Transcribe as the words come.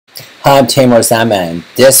Hi, I'm Taimour Zaman. In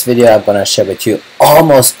this video, I'm going to share with you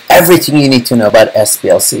almost everything you need to know about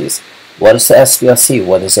SBLCs. What is the SBLC?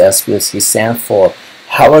 What does the SBLC stand for?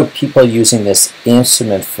 How are people using this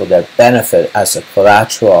instrument for their benefit as a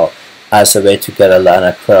collateral, as a way to get a line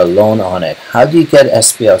of credit loan on it? How do you get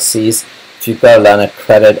SBLCs if you've got a line of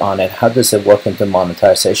credit on it? How does it work into the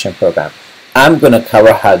monetization program? I'm going to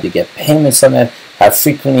cover how to get payments on it, how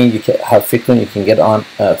frequently you can get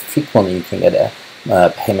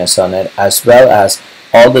payments on it, as well as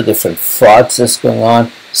all the different frauds that's going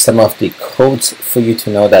on, some of the codes for you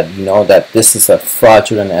to know that this is a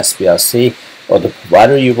fraudulent SBLC, or the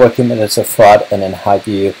provider you're working with is a fraud, and then how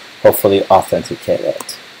do you hopefully authenticate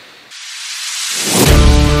it.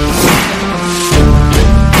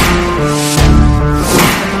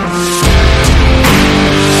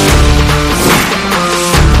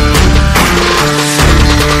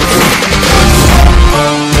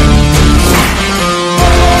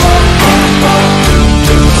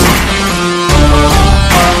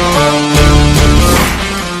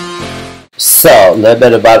 So, a little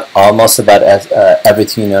bit about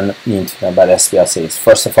everything you need to know about SBLCs.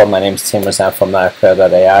 First of all, my name is Taimour Zaman from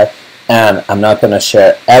Maverick, and I'm not going to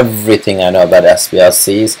share everything I know about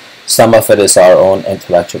SBLCs. Some of it is our own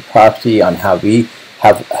intellectual property on how we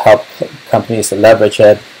have helped companies leverage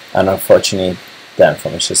it, and unfortunately, the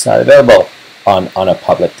information is not available on a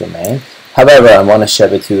public domain. However, I want to share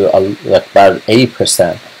with you about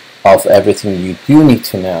 80% of everything you do need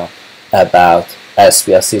to know about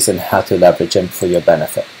SBLCs and how to leverage them for your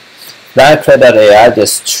benefit. Maverick.ai,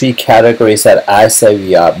 there's three categories that I say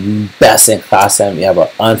we are best in class and we have an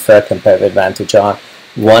unfair competitive advantage on.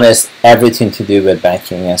 One is everything to do with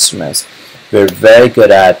banking instruments. We're very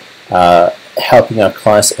good at helping our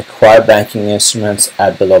clients acquire banking instruments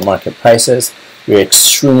at below market prices. We're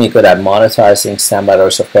extremely good at monetizing standby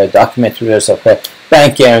letters of credit, documented letters of credit,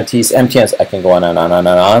 bank guarantees, MTNs. I can go on and on and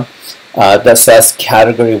on. That says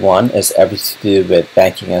category one is everything to do with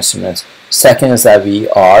banking instruments. Second is that we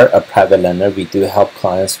are a private lender. We do help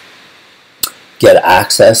clients get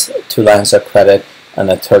access to lines of credit. And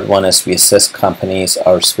the third one is we assist companies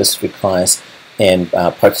or specific clients in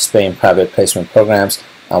participating in private placement programs.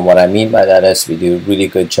 And what I mean by that is we do a really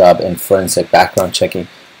good job in forensic background checking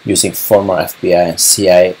using former FBI and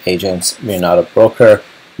CIA agents. We're not a broker.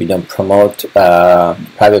 We don't promote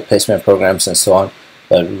private placement programs and so on,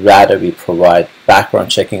 but rather we provide background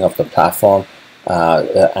checking of the platform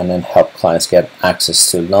and then help clients get access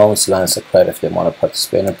to loans, lines of credit if they want to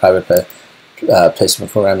participate in a private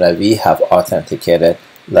placement program that we have authenticated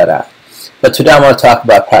let out. But today I want to talk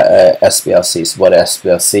about SBLCs, what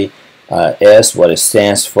SBLC is, what it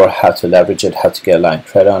stands for, how to leverage it, how to get a line of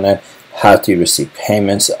credit on it, how to receive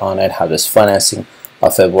payments on it, how does financing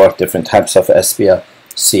of it work, different types of SBLC,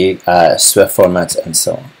 SWIFT formats, and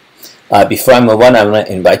so on. Before I move on, I want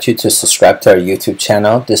to invite you to subscribe to our YouTube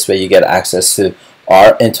channel. This way you get access to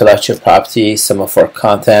our intellectual property, some of our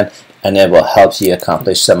content, and it will help you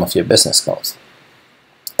accomplish some of your business goals.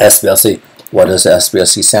 SBLC, what does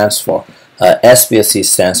SBLC stands for? SBLC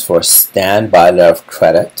stands for Standby Letter of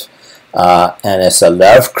Credit, and it's a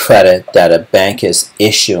letter of credit that a bank is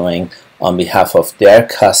issuing on behalf of their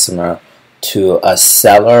customer to a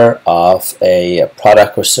seller of a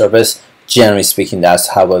product or service. Generally speaking, that's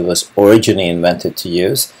how it was originally invented to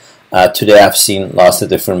use. Today I've seen lots of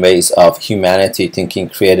different ways of humanity thinking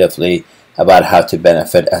creatively about how to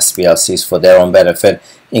benefit SBLCs for their own benefit,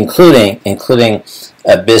 including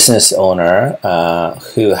a business owner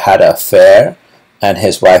who had an affair and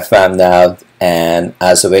his wife found out, and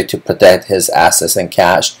as a way to protect his assets and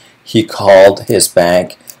cash, he called his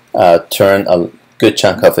bank, turned a good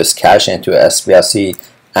chunk of his cash into SBLC,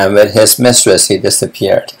 and with his mistress he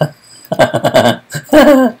disappeared.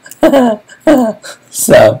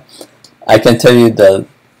 So I can tell you the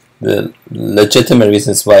legitimate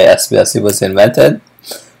reasons why SBLC was invented,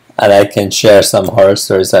 and I can share some horror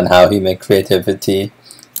stories on how human creativity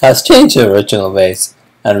has changed the original ways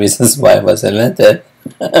and reasons why it was invented.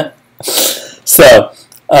 So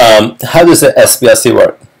how does the SBLC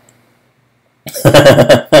work?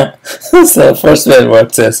 So first way it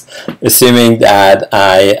works is assuming that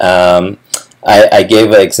I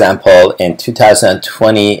gave an example in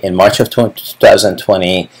 2020, in March of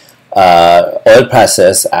 2020, oil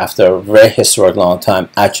prices after a very historic long time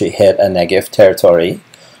actually hit a negative territory.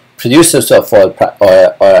 Producers of oil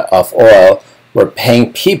were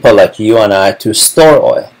paying people like you and I to store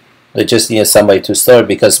oil. They just needed somebody to store it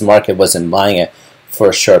because the market wasn't buying it for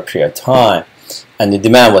a short period of time, and the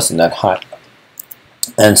demand wasn't that high.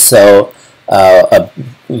 And so a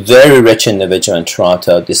very rich individual in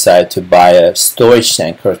Toronto decided to buy a storage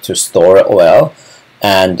tanker to store oil,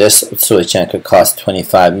 and this storage tanker cost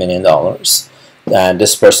 $25 million. And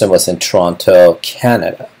this person was in Toronto,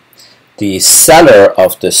 Canada. The seller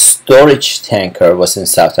of the storage tanker was in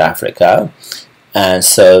South Africa, and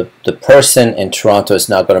so the person in Toronto is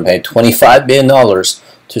now going to pay $25 million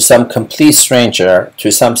to some complete stranger,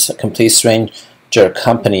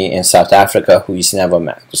 company in South Africa who he's never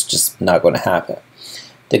met. It's just not going to happen.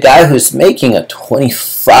 The guy who's making a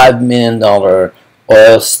 $25 million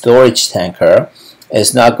oil storage tanker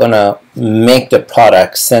is not going to make the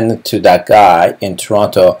product, send it to that guy in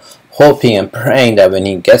Toronto, hoping and praying that when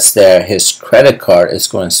he gets there, his credit card is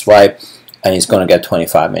going to swipe and he's going to get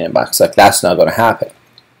 25 million bucks. Like, that's not going to happen.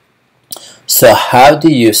 So how do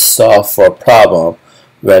you solve for a problem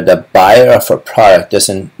where the buyer of a product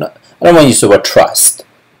doesn't, I don't want to use the word trust,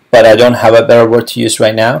 but I don't have a better word to use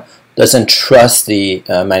right now, doesn't trust the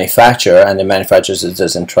manufacturer, and the manufacturer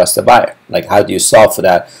doesn't trust the buyer? Like, how do you solve for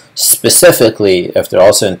that? Specifically, if they're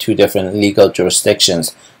also in two different legal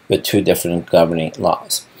jurisdictions with two different governing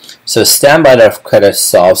laws. So standby letter of credit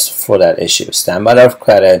solves for that issue. Standby letter of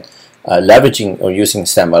credit, leveraging or using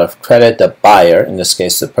standby letter of credit, the buyer, in this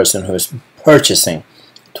case the person who is purchasing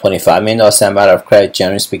 $25 million standby letter of credit,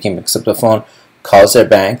 generally speaking, picks up the phone, calls their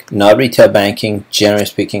bank, not retail banking, generally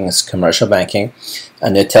speaking it's commercial banking,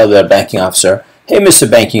 and they tell their banking officer, hey Mr.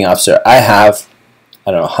 Banking Officer, I have,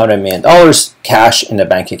 I don't know, $100 million cash in the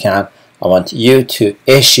bank account. I want you to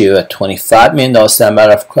issue a $25 million standby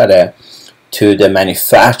letter of credit to the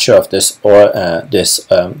manufacturer of this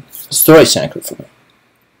storage tanker for me.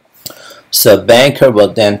 So banker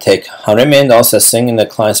will then take $100 million that's sitting in the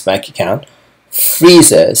client's bank account,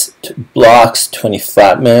 freezes, blocks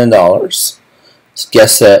 $25 million,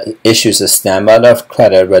 issues a standby letter of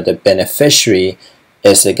credit where the beneficiary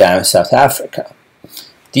is the guy in South Africa.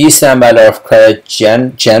 These standby letter of credit,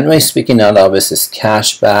 generally speaking, not always is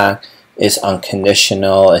cash back, is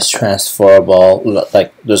unconditional, is transferable.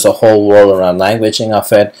 Like, there's a whole world around languaging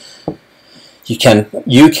of it. You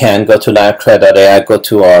can go to linecredit.ai, go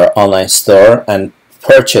to our online store, and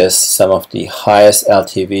purchase some of the highest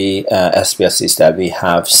LTV SBLCs that we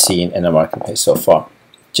have seen in the marketplace so far.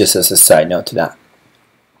 Just as a side note to that.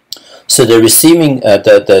 So the receiving,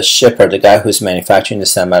 the shipper, the guy who's manufacturing the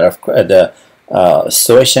standby letter of credit, the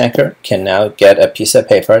storage tanker, can now get a piece of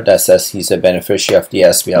paper that says he's a beneficiary of the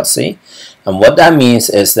SBLC. And what that means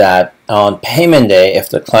is that on payment day, if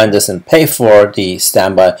the client doesn't pay for the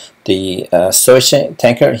storage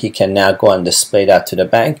tanker, he can now go and display that to the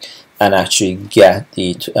bank and actually get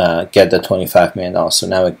the $25 million. So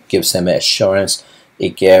now it gives him assurance.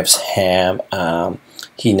 It gives him,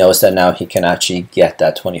 he knows that now he can actually get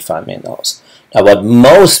that $25 million. Now, what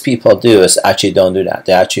most people do is actually don't do that.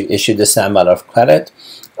 They actually issue the standby letter of credit,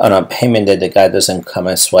 and on payment day, the guy doesn't come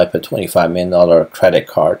and swipe a $25 million credit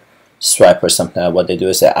card swipe or something. What they do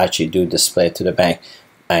is they actually do display it to the bank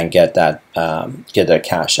and get that, get their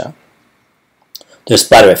cash out. There's,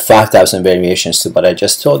 by the way, 5,000 variations to what I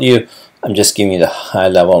just told you. I'm just giving you the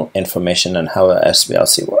high-level information on how a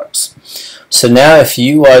SBLC works. So now, if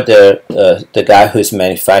you are the guy who's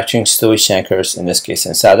manufacturing storage tankers, in this case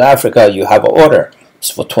in South Africa, you have an order.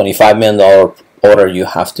 So for $25 million order, you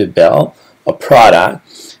have to build a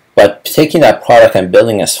product. But taking that product and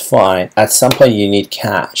building is fine. At some point, you need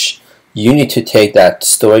cash. You need to take that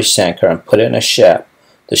storage tanker and put it in a ship.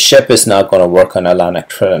 The ship is not going to work on a line of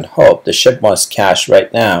credit and hope. The ship wants cash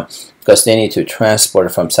right now because they need to transport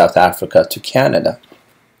it from South Africa to Canada.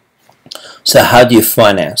 So how do you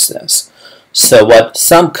finance this? So what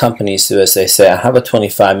some companies do is they say, I have a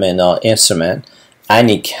 $25 million instrument. I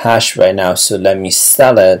need cash right now, so let me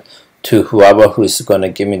sell it to whoever who's going to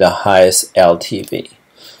give me the highest LTV.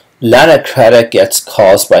 Line of credit gets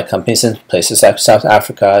calls by companies in places like South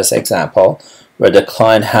Africa, as an example, where the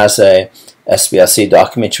client has a SBLC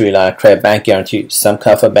documentary line of credit, bank guarantee, some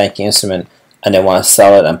kind of a banking instrument, and they want to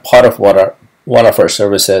sell it. And part of what one of our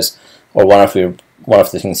services, or one of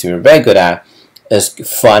the things we're very good at, is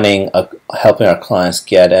funding, helping our clients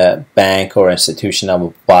get a bank or institution that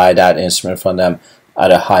will buy that instrument from them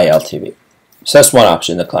at a high LTV. So that's one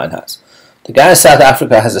option the client has. The guy in South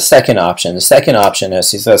Africa has a second option. The second option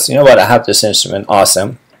is he says, you know what, I have this instrument,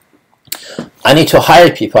 awesome. I need to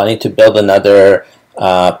hire people. I need to build another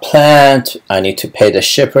plant. I need to pay the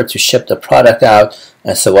shipper to ship the product out.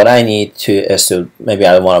 And so what I need to is to, maybe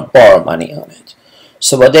I want to borrow money on it.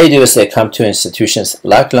 So what they do is they come to institutions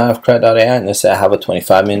like linecredit.ai and they say, I have a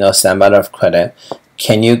 $25 million standby letter of credit.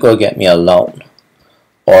 Can you go get me a loan?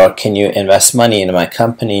 Or can you invest money in my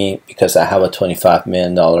company because I have a $25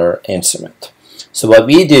 million instrument? So what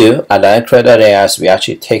we do at linecredit.ai is we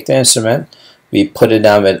actually take the instrument, we put it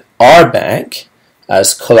down with our bank,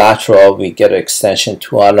 as collateral, we get an extension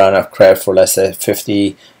to our line of credit for, let's say,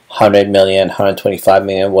 50, 100 million, 125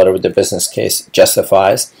 million, whatever the business case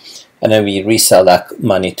justifies, and then we resell that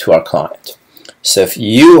money to our client. So if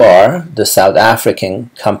you are the South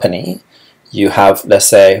African company, you have, let's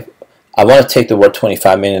say, I want to take the word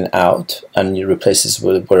 25 million out and you replace this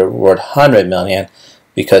with the word 100 million,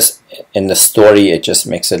 because in the story it just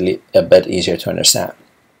makes it a bit easier to understand.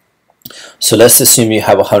 So let's assume you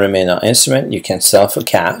have a $100 million instrument, you can sell for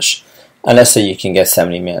cash, and let's say you can get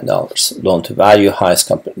 $70 million. Loan to value, highest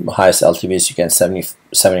LTVs, you get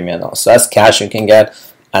 $70 million. So that's cash you can get,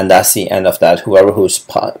 and that's the end of that. Whoever who's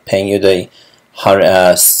paying you the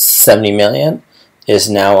 $70 million is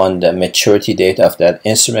now on the maturity date of that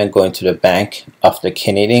instrument going to the bank of the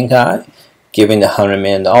Canadian guy, giving the $100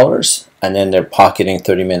 million, and then they're pocketing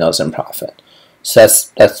 $30 million in profit. So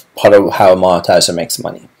that's part of how a monetizer makes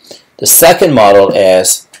money. The second model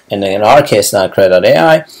is, in our case,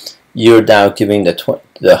 LineofCredit.ai, you're now giving the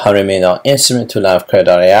 $100 million instrument to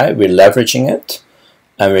LineofCredit.ai. We're leveraging it,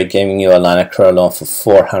 and we're giving you a line of credit loan for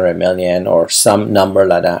 $400 million or some number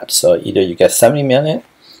like that. So either you get $70 million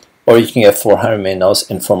or you can get $400 million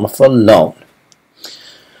in form of a loan.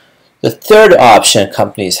 The third option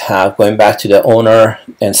companies have, going back to the owner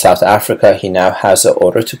in South Africa, he now has an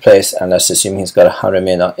order to place, and let's assume he's got a $100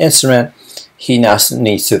 million instrument. He now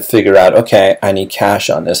needs to figure out, okay, I need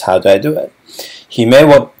cash on this. How do I do it? He may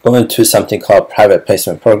go into something called private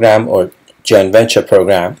placement program or joint venture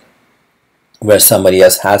program, where somebody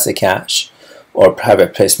else has the cash, or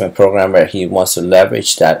private placement program where he wants to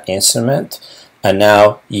leverage that instrument. And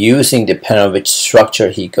now, using, depending on which structure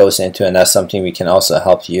he goes into, and that's something we can also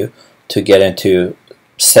help you to get into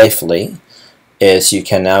safely, is you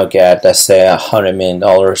can now get, let's say, $100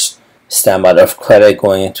 million standby of credit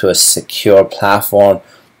going into a secure platform,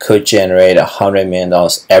 could generate $100 million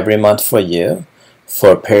every month for you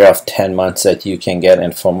for a period of 10 months that you can get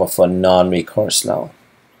in form of a non-recourse loan.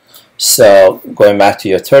 So going back to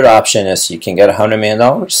your third option is you can get $100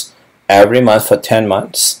 million every month for 10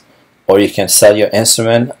 months, or you can sell your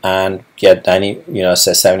instrument and get say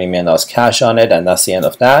 $70 million cash on it, and that's the end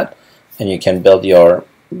of that. And you can build your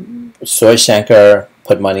storage tanker,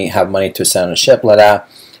 have money to sell on a ship like that,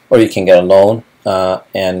 or you can get a loan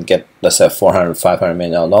and get, let's say, $400, $500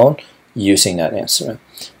 million loan using that instrument.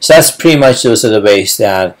 So that's pretty much, those are the ways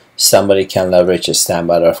that somebody can leverage a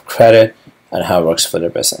standby of credit and how it works for their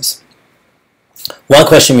business. One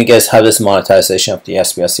question we get is how does monetization of the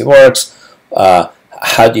SBLC works?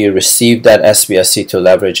 How do you receive that SBLC to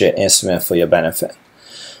leverage your instrument for your benefit?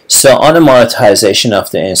 So on the monetization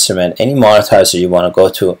of the instrument, any monetizer you want to go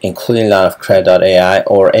to, including LineofCredit.ai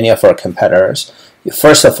or any of our competitors,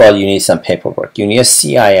 first of all, you need some paperwork. You need a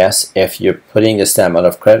CIS if you're putting the standby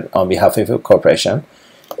of credit on behalf of your corporation.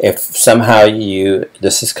 If somehow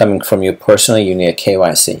this is coming from you personally, you need a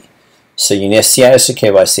KYC. So you need a CIS or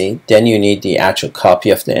KYC, then you need the actual copy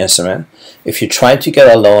of the instrument. If you're trying to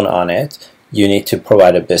get a loan on it, you need to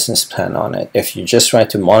provide a business plan on it. If you're just trying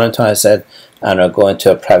to monetize it and are going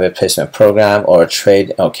to a private placement program or a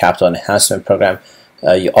trade or capital enhancement program,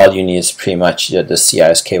 all you need is pretty much the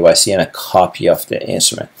CIS, KYC, and a copy of the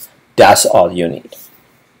instrument. That's all you need.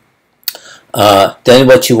 Then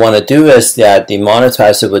what you want to do is that the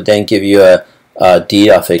monetizer would then give you a deed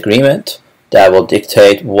of agreement that will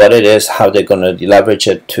dictate what it is, how they're going to leverage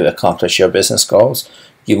it to accomplish your business goals.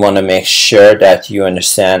 You want to make sure that you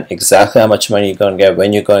understand exactly how much money you're going to get,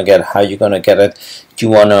 when you're going to get it, how you're going to get it. You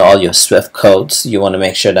want to know all your SWIFT codes. You want to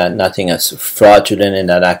make sure that nothing is fraudulent in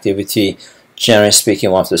that activity. Generally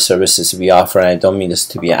speaking, one of the services we offer, and I don't mean this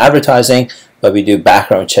to be advertising, but we do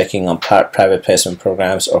background checking on private placement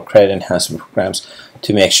programs or credit enhancement programs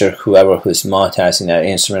to make sure whoever who's monetizing that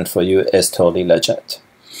instrument for you is totally legit.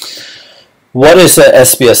 What is the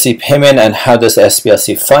SBLC payment and how does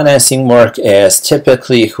SBLC financing work? Is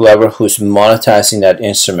typically whoever who's monetizing that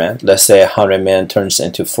instrument, let's say 100 million turns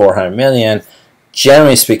into 400 million,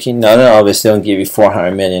 generally speaking, not always don't give you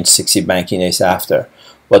 400 million 60 banking days after.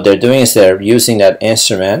 What they're doing is they're using that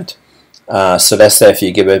instrument. So let's say if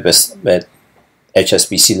you give it with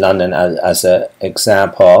HSBC London as an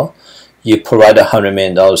example, you provide a $100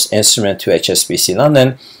 million instrument to HSBC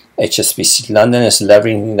London. HSBC London is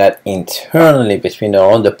leveraging that internally between their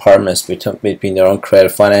own departments, between their own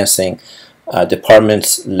credit financing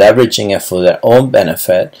departments, leveraging it for their own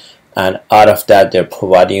benefit, and out of that they're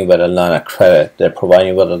providing you with a line of credit, they're providing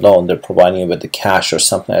you with a loan, they're providing you with the cash or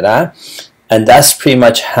something like that. And that's pretty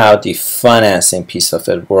much how the financing piece of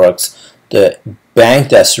it works. The bank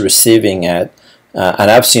that's receiving it,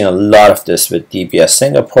 and I've seen a lot of this with DBS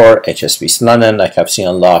Singapore, HSBC London, like I've seen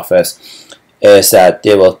a lot of this, is that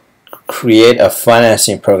they will create a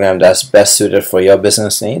financing program that's best suited for your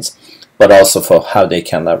business needs, but also for how they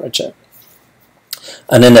can leverage it.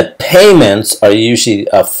 And then the payments are usually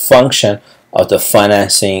a function of the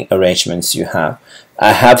financing arrangements you have.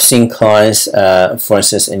 I have seen clients, for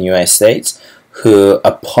instance, in United States, who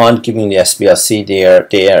upon giving the SBLC,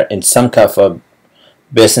 they are in some kind of a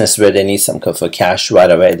business where they need some kind of a cash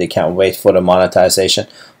right away. They can't wait for the monetization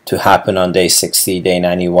to happen on day 60, day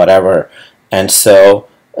 90, whatever. And so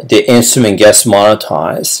the instrument gets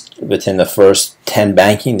monetized within the first 10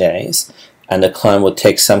 banking days, and the client will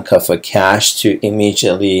take some kind of a cash to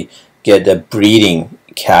immediately get the breeding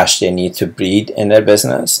cash they need to breed in their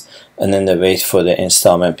business, and then they wait for the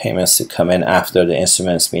installment payments to come in after the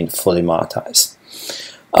instrument's been fully monetized.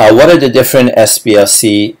 What are the different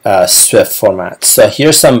SBLC SWIFT formats? So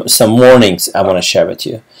here's some warnings I want to share with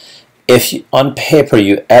you. If you, on paper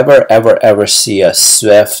you ever see a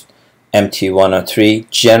SWIFT MT103,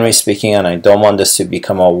 generally speaking, and I don't want this to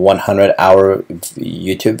become a 100-hour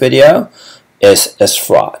YouTube video, is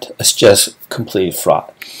fraud. It's just complete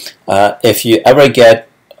fraud. If you ever get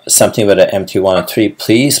something with an MT103,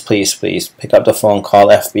 please pick up the phone, call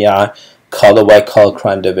FBI, call the white collar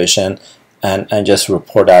crime division, and just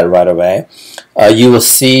report that right away. You will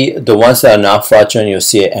see the ones that are not fraudulent. You'll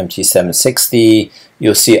see an MT760.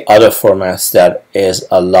 You'll see other formats that is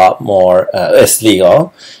a lot more is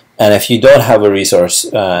legal. And if you don't have a resource,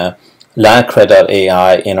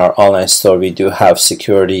 LandCred.ai, in our online store, we do have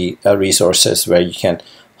security resources where you can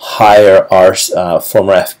hire our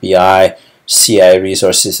former FBI, CIA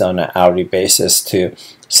resources on an hourly basis to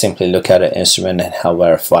simply look at an instrument and help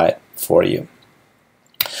verify it for you.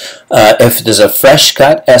 If there's a fresh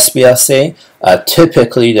cut SBLC,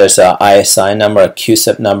 typically there's a ISI number, a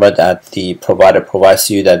QSIP number that the provider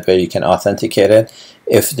provides you that where you can authenticate it.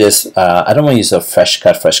 If this, I don't want to use a fresh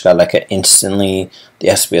cut like instantly, the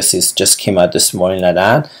SBLCs just came out this morning like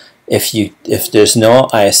that. If there's no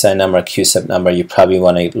ISI number, QSIP number, you probably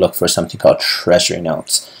want to look for something called treasury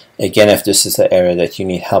notes. Again, if this is the area that you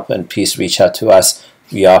need help in, please reach out to us.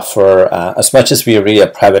 We offer, as much as we are really a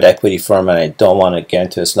private equity firm, and I don't want to get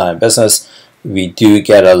into this line of business, we do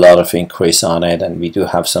get a lot of inquiries on it, and we do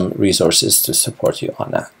have some resources to support you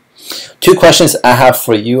on that. Two questions I have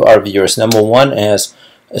for you, our viewers. Number one is,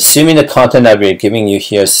 assuming the content that we're giving you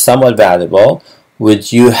here is somewhat valuable,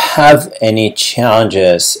 would you have any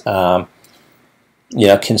challenges concerning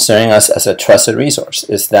us as a trusted resource?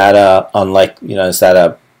 Is that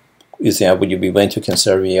would you be willing to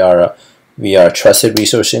consider we are a trusted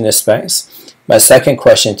resource in this space? My second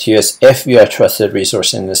question to you is, if we are a trusted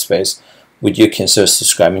resource in this space, would you consider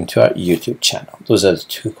subscribing to our YouTube channel? Those are the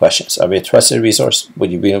two questions. Are we a trusted resource?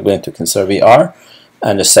 Would you be willing to consider we are?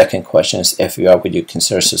 And the second question is, if we are, would you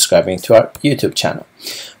consider subscribing to our YouTube channel?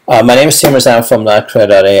 My name is Taimour Zaman from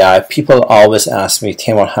LandCred.ai. People always ask me,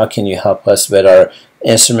 Taimour, how can you help us with our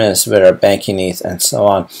instruments, with our banking needs, and so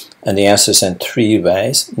on? And the answer is in three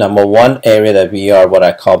ways. Number one area that we are what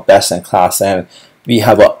I call best in class, and we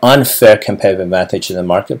have an unfair competitive advantage in the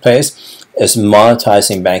marketplace, is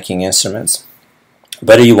monetizing banking instruments.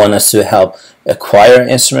 Whether you want us to help acquire an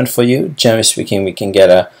instrument for you, generally speaking, we can get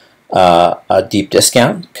a deep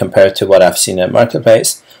discount compared to what I've seen in the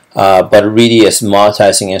marketplace. But really, it's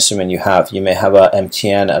monetizing instrument you have. You may have a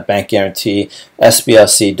MTN, a bank guarantee,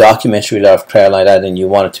 SBLC, documentary letter of credit like that, and you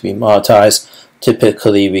want it to be monetized.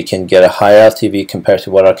 Typically, we can get a higher LTV compared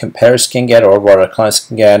to what our competitors can get or what our clients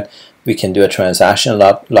can get. We can do a transaction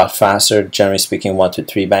a lot faster, generally speaking 1 to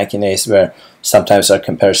 3 banking days, where sometimes our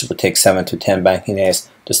competitors will take 7 to 10 banking days.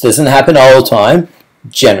 This doesn't happen all the time,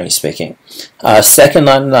 generally speaking. Second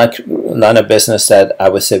line of business that I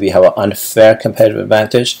would say we have an unfair competitive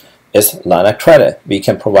advantage is line of credit. We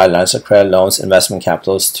can provide lines of credit, loans, investment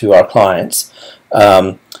capitals to our clients.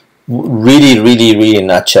 Really, in a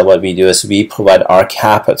nutshell, what we do is we provide our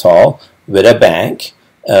capital with a bank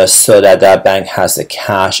so that bank has the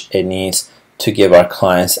cash it needs to give our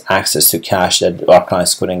clients access to cash that our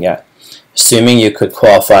clients couldn't get. Assuming you could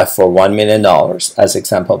qualify for $1 million, as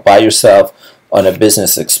example, by yourself on a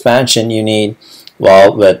business expansion you need,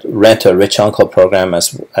 well, with Rent a Rich Uncle program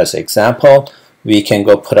as example, we can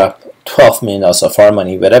go put up $12 million of our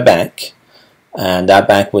money with a bank, and that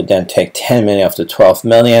bank would then take $10 million of the $12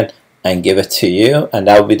 million and give it to you, and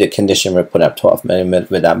that would be the condition we put up $12 million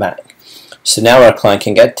with that bank. So now our client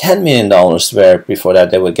can get $10 million, where before that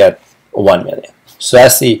they would get $1 million. So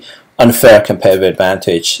that's the unfair competitive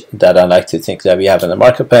advantage that I like to think that we have in the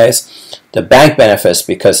marketplace. The bank benefits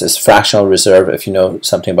because it's fractional reserve. If you know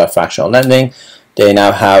something about fractional lending, they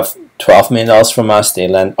now have $12 million from us. They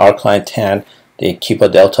lend our client 10. They keep a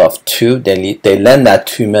delta of 2. They lend that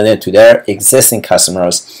 $2 million to their existing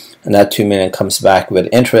customers and that $2 million comes back with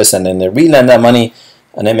interest, and then they relend that money,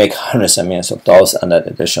 and they make hundreds of millions of dollars on that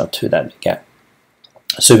additional $2 that they get.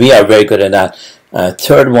 So we are very good at that.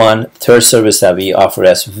 Third service that we offer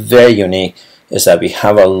that's very unique is that we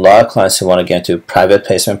have a lot of clients who want to get into private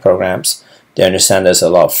placement programs. They understand there's a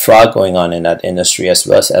lot of fraud going on in that industry as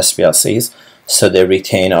well as SBLCs. So they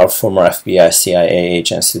retain our former FBI, CIA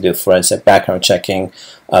agents to do forensic background checking.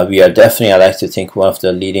 We are definitely, I like to think, one of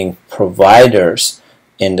the leading providers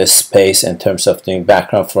in this space in terms of doing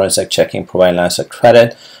background forensic checking, providing lines of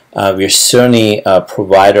credit. We're certainly a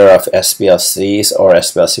provider of SBLCs or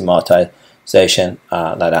SBLC monetization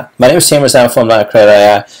like that. My name is Taimour Zaman from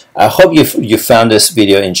AI. I hope you found this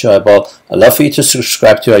video enjoyable. I'd love for you to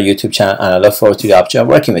subscribe to our YouTube channel, and I look forward to the opportunity of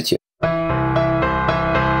working with you.